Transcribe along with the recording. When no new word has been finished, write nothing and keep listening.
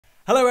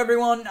Hello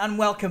everyone and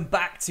welcome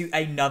back to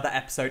another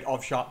episode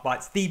of Shark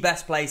Bytes, the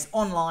best place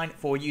online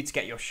for you to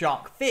get your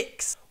shark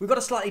fix. We've got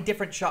a slightly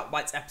different Shark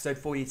Bytes episode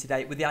for you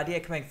today, with the idea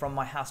coming from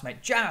my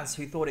housemate Jazz,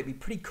 who thought it'd be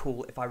pretty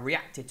cool if I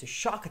reacted to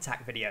shark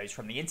attack videos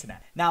from the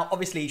internet. Now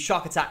obviously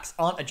shark attacks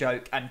aren't a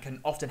joke and can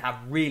often have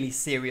really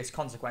serious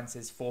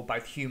consequences for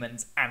both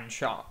humans and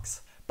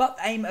sharks. But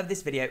the aim of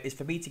this video is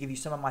for me to give you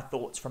some of my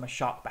thoughts from a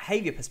shark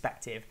behaviour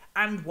perspective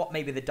and what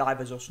maybe the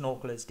divers or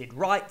snorkelers did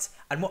right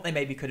and what they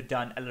maybe could have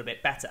done a little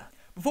bit better.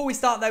 Before we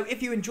start though,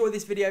 if you enjoy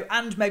this video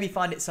and maybe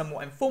find it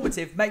somewhat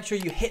informative, make sure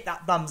you hit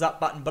that thumbs up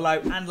button below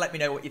and let me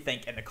know what you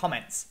think in the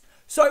comments.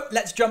 So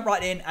let's jump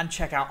right in and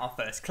check out our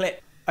first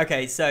clip.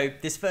 Okay, so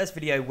this first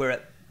video we're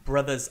at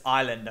Brothers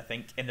Island, I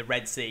think, in the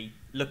Red Sea,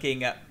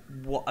 looking at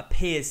what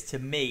appears to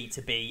me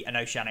to be an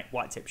oceanic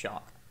white-tip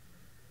shark.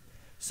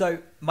 So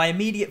my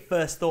immediate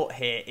first thought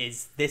here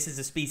is this is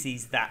a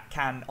species that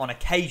can, on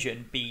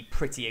occasion, be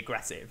pretty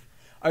aggressive.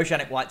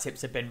 Oceanic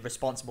whitetips have been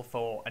responsible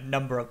for a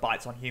number of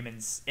bites on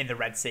humans in the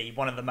Red Sea,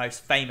 one of the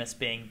most famous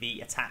being the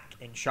attack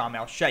in Sharm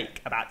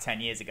el-Sheikh about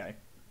 10 years ago.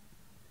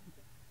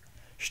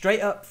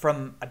 Straight up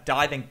from a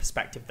diving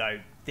perspective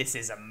though, this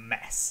is a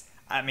mess.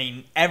 I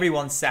mean,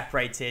 everyone's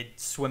separated,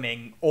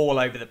 swimming all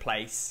over the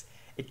place.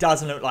 It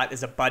doesn't look like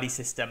there's a buddy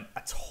system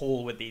at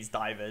all with these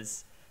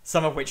divers,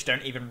 some of which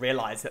don't even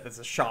realise that there's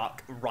a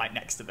shark right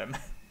next to them.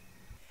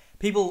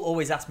 People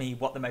always ask me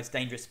what the most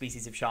dangerous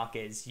species of shark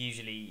is,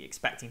 usually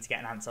expecting to get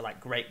an answer like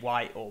great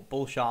white or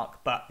bull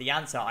shark, but the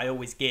answer I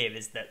always give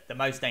is that the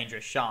most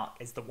dangerous shark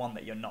is the one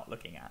that you're not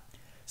looking at.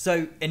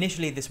 So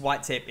initially this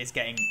white tip is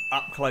getting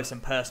up close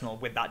and personal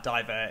with that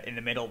diver in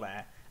the middle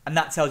there, and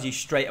that tells you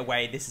straight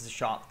away this is a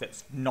shark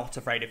that's not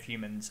afraid of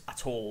humans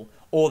at all,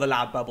 or the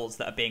loud bubbles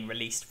that are being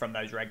released from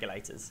those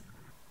regulators.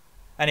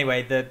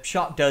 Anyway, the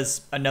shark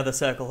does another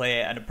circle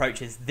here and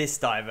approaches this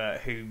diver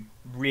who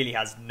really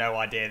has no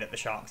idea that the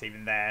shark's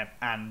even there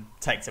and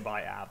takes a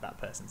bite out of that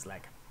person's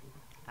leg.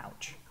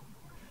 Ouch.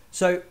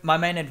 So my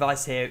main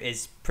advice here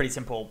is pretty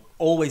simple.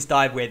 Always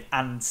dive with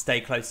and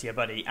stay close to your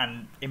buddy,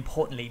 and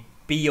importantly,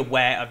 be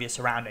aware of your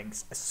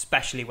surroundings,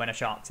 especially when a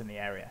shark's in the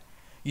area.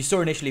 You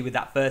saw initially with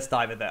that first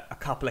diver that a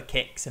couple of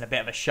kicks and a bit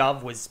of a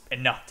shove was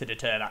enough to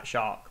deter that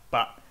shark,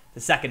 but the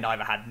second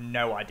diver had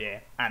no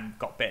idea and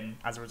got bitten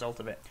as a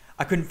result of it.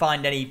 I couldn't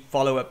find any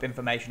follow-up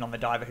information on the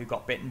diver who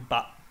got bitten,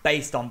 but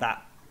based on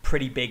that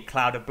pretty big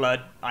cloud of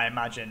blood, I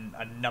imagine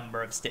a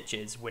number of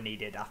stitches were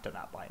needed after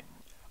that bite.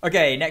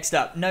 Okay, next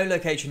up, no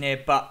location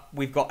here, but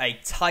we've got a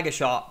tiger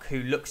shark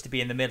who looks to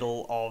be in the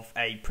middle of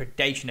a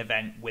predation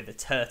event with a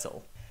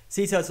turtle.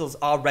 Sea turtles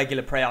are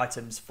regular prey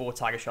items for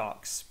tiger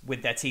sharks,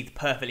 with their teeth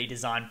perfectly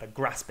designed for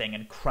grasping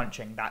and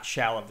crunching that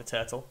shell of the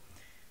turtle.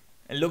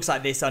 It looks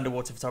like this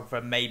underwater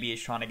photographer maybe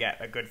is trying to get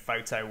a good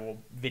photo or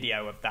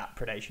video of that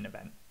predation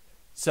event.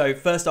 So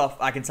first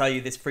off, I can tell you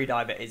this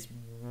freediver is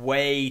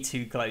way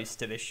too close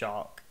to this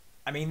shark.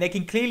 I mean, they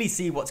can clearly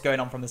see what's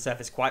going on from the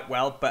surface quite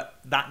well,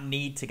 but that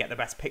need to get the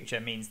best picture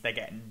means they're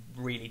getting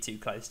really too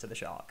close to the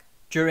shark.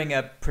 During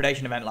a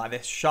predation event like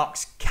this,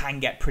 sharks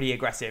can get pretty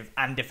aggressive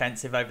and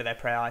defensive over their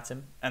prey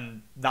item,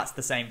 and that's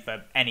the same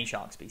for any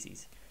shark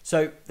species.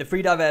 So the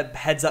freediver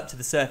heads up to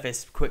the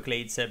surface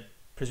quickly to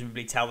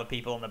presumably tell the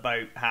people on the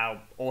boat how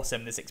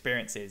awesome this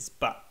experience is,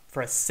 but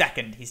for a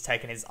second he's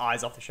taken his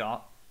eyes off the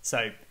shark.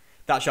 So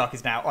that shark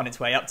is now on its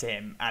way up to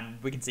him,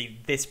 and we can see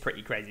this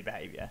pretty crazy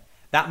behaviour.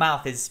 That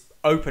mouth is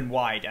open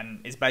wide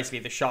and is basically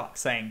the shark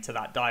saying to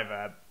that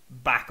diver,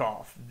 back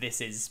off,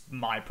 this is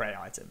my prey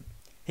item.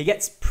 He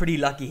gets pretty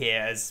lucky here,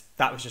 as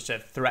that was just a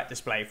threat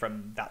display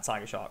from that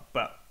tiger shark,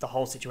 but the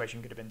whole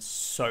situation could have been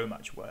so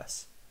much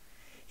worse.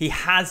 He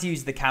has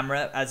used the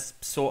camera as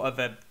sort of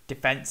a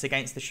defense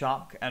against the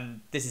shark,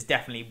 and this is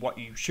definitely what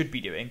you should be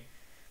doing.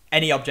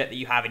 Any object that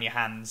you have in your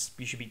hands,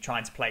 you should be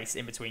trying to place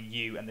in between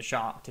you and the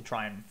shark to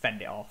try and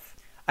fend it off.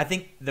 I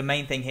think the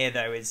main thing here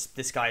though is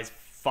this guy is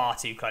far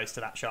too close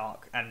to that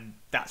shark, and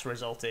that's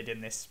resulted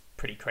in this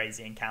pretty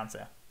crazy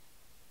encounter.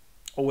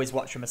 Always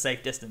watch from a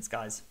safe distance,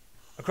 guys.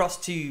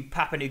 Across to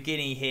Papua New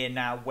Guinea here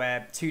now,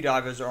 where two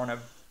divers are on a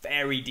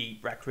very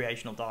deep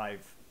recreational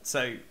dive.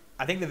 So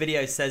I think the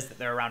video says that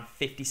they're around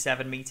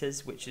 57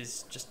 meters, which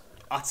is just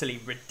utterly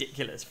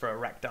ridiculous for a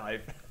wreck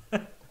dive.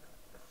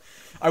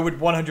 I would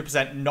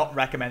 100% not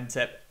recommend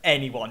to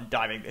anyone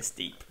diving this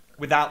deep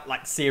without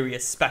like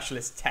serious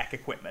specialist tech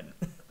equipment.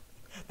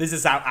 This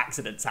is how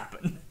accidents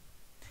happen.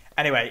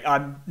 Anyway,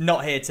 I'm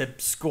not here to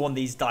scorn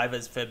these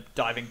divers for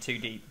diving too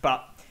deep,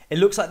 but it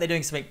looks like they're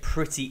doing something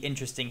pretty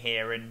interesting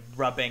here in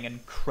rubbing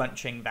and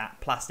crunching that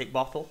plastic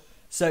bottle.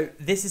 So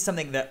this is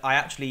something that I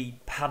actually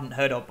hadn't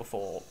heard of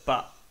before,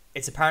 but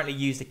it's apparently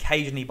used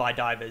occasionally by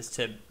divers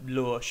to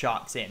lure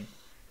sharks in.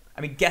 I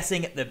mean,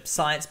 guessing at the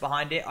science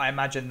behind it, I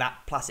imagine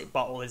that plastic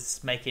bottle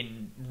is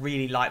making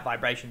really light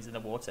vibrations in the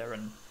water,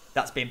 and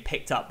that's being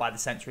picked up by the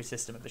sensory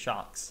system of the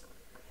sharks.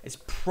 It's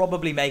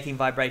probably making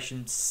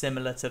vibrations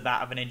similar to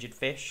that of an injured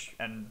fish,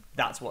 and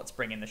that's what's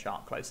bringing the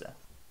shark closer.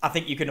 I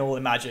think you can all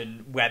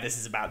imagine where this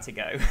is about to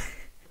go.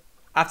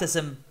 After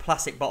some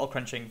plastic bottle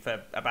crunching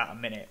for about a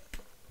minute,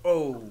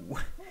 oh,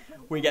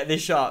 We get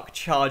this shark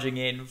charging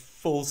in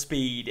full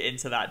speed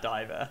into that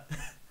diver.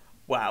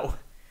 Wow.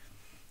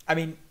 I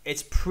mean,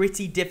 it's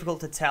pretty difficult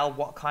to tell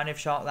what kind of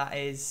shark that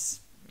is.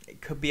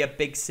 It could be a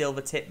big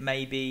silver tip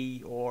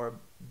maybe, or a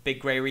big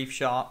grey reef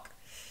shark.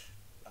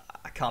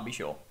 I can't be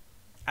sure.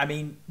 I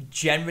mean,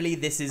 generally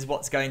this is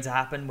what's going to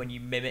happen when you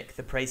mimic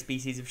the prey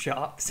species of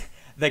sharks.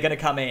 They're going to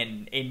come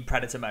in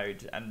predator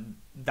mode, and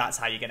that's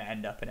how you're going to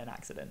end up in an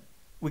accident.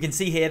 We can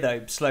see here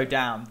though, slowed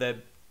down, the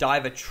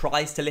diver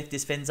tries to lift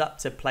his fins up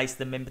to place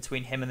them in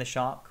between him and the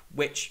shark,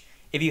 which,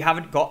 if you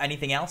haven't got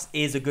anything else,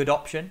 is a good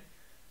option.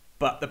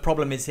 But the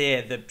problem is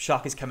here, the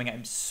shark is coming at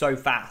him so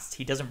fast,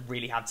 he doesn't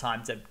really have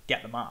time to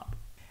get them up.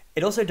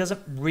 It also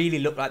doesn't really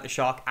look like the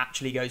shark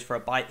actually goes for a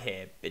bite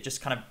here. It just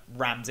kind of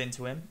rams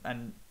into him,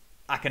 and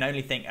I can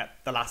only think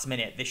at the last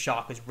minute this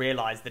shark has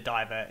realised the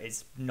diver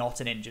is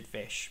not an injured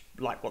fish,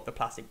 like what the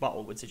plastic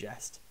bottle would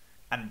suggest,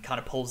 and kind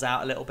of pulls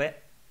out a little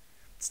bit.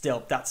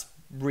 Still, that's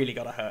really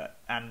got to hurt,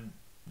 and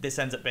this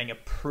ends up being a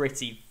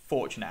pretty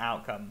fortunate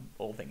outcome,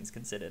 all things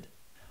considered.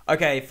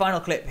 Okay, final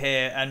clip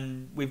here,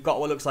 and we've got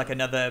what looks like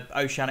another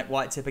oceanic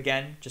white tip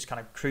again, just kind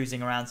of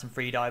cruising around some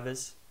free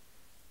divers.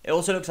 It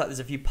also looks like there's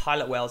a few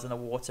pilot whales in the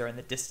water in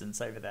the distance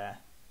over there.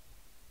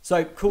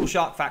 So, cool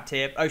shark fact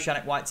here,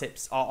 oceanic white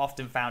tips are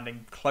often found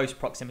in close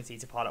proximity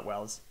to pilot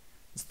whales.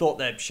 It's thought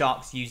that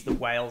sharks use the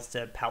whales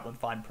to help them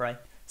find prey.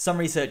 Some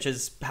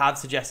researchers have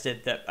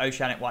suggested that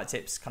oceanic white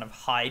tips kind of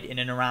hide in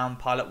and around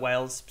pilot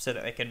whales so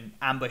that they can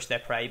ambush their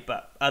prey,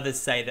 but others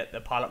say that the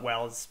pilot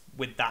whales,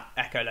 with that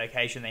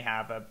echolocation they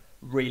have, are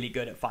really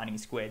good at finding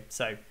squid,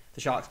 so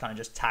the sharks kind of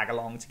just tag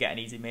along to get an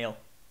easy meal.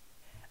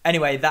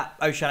 Anyway, that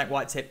oceanic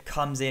white tip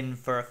comes in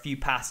for a few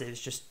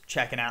passes, just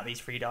checking out these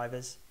free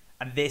divers,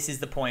 and this is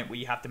the point where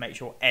you have to make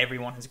sure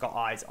everyone has got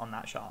eyes on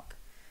that shark.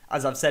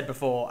 As I've said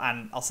before,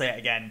 and I'll say it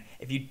again,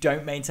 if you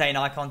don't maintain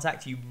eye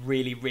contact, you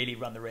really, really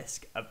run the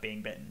risk of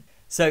being bitten.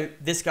 So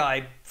this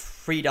guy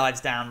free dives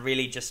down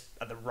really just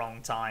at the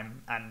wrong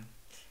time and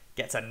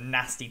gets a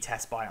nasty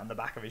test bite on the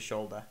back of his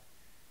shoulder.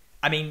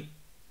 I mean,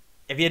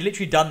 if he had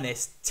literally done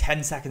this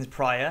 10 seconds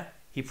prior,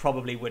 he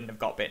probably wouldn't have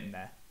got bitten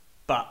there.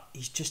 But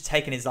he's just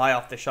taken his eye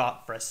off the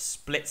shark for a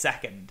split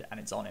second and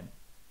it's on him.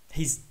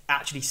 He's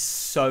actually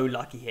so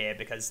lucky here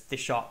because this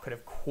shark could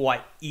have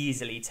quite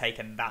easily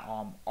taken that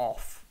arm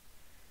off.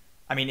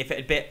 I mean, if it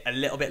had bit a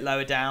little bit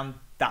lower down,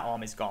 that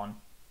arm is gone.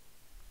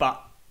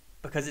 But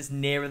because it's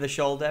nearer the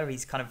shoulder,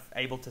 he's kind of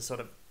able to sort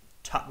of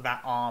tuck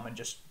that arm and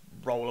just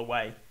roll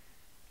away.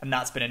 And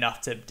that's been enough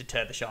to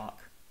deter the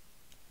shark.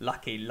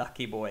 Lucky,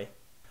 lucky boy.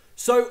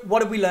 So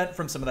what have we learnt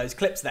from some of those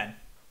clips then?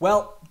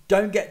 Well,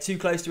 don't get too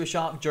close to a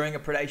shark during a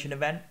predation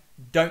event.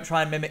 Don't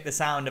try and mimic the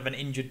sound of an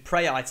injured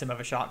prey item of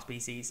a shark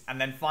species. And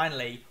then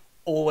finally,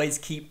 always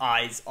keep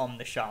eyes on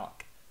the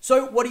shark.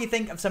 So what do you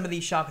think of some of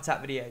these shark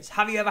attack videos?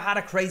 Have you ever had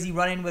a crazy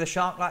run-in with a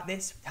shark like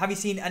this? Have you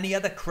seen any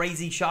other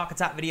crazy shark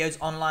attack videos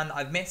online that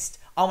I've missed?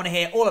 I want to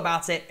hear all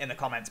about it in the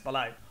comments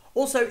below.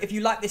 Also, if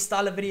you like this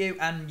style of video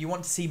and you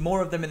want to see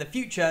more of them in the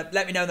future,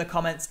 let me know in the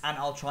comments and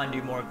I'll try and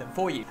do more of them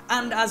for you.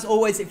 And as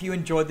always, if you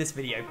enjoyed this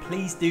video,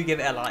 please do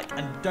give it a like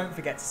and don't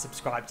forget to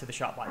subscribe to the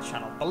Shark Bytes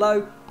channel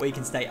below where you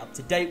can stay up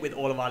to date with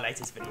all of our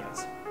latest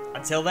videos.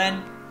 Until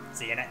then,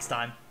 see you next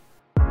time.